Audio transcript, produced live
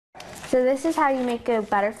So this is how you make a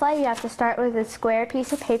butterfly. You have to start with a square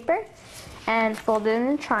piece of paper and fold it in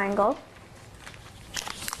a triangle.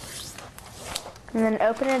 And then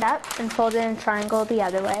open it up and fold it in a triangle the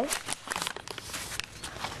other way.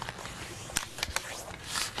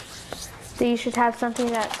 So you should have something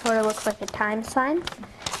that sort of looks like a time sign.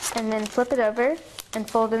 And then flip it over and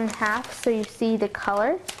fold it in half so you see the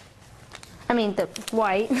color. I mean the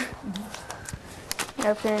white.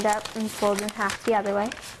 Open it up and fold it in half the other way.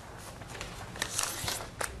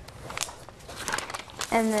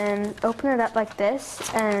 And then open it up like this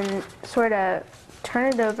and sort of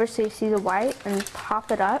turn it over so you see the white and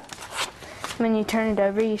pop it up. When you turn it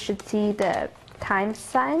over, you should see the time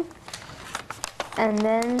sign. And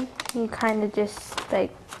then you kind of just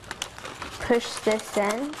like push this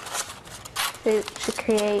in. So it should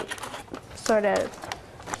create sort of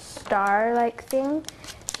star-like thing.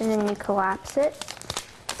 And then you collapse it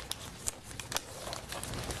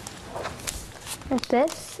like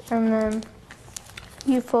this. And then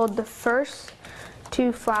you fold the first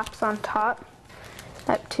two flaps on top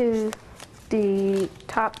up to the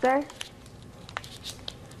top there.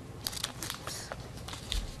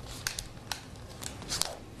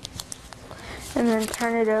 And then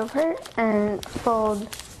turn it over and fold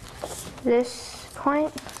this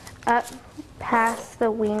point up past the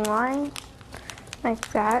wing line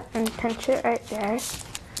like that and pinch it right there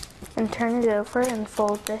and turn it over and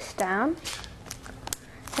fold this down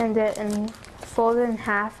and fold it in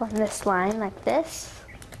half on this line like this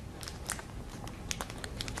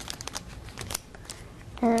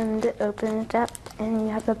and open it up and you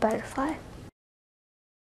have a butterfly.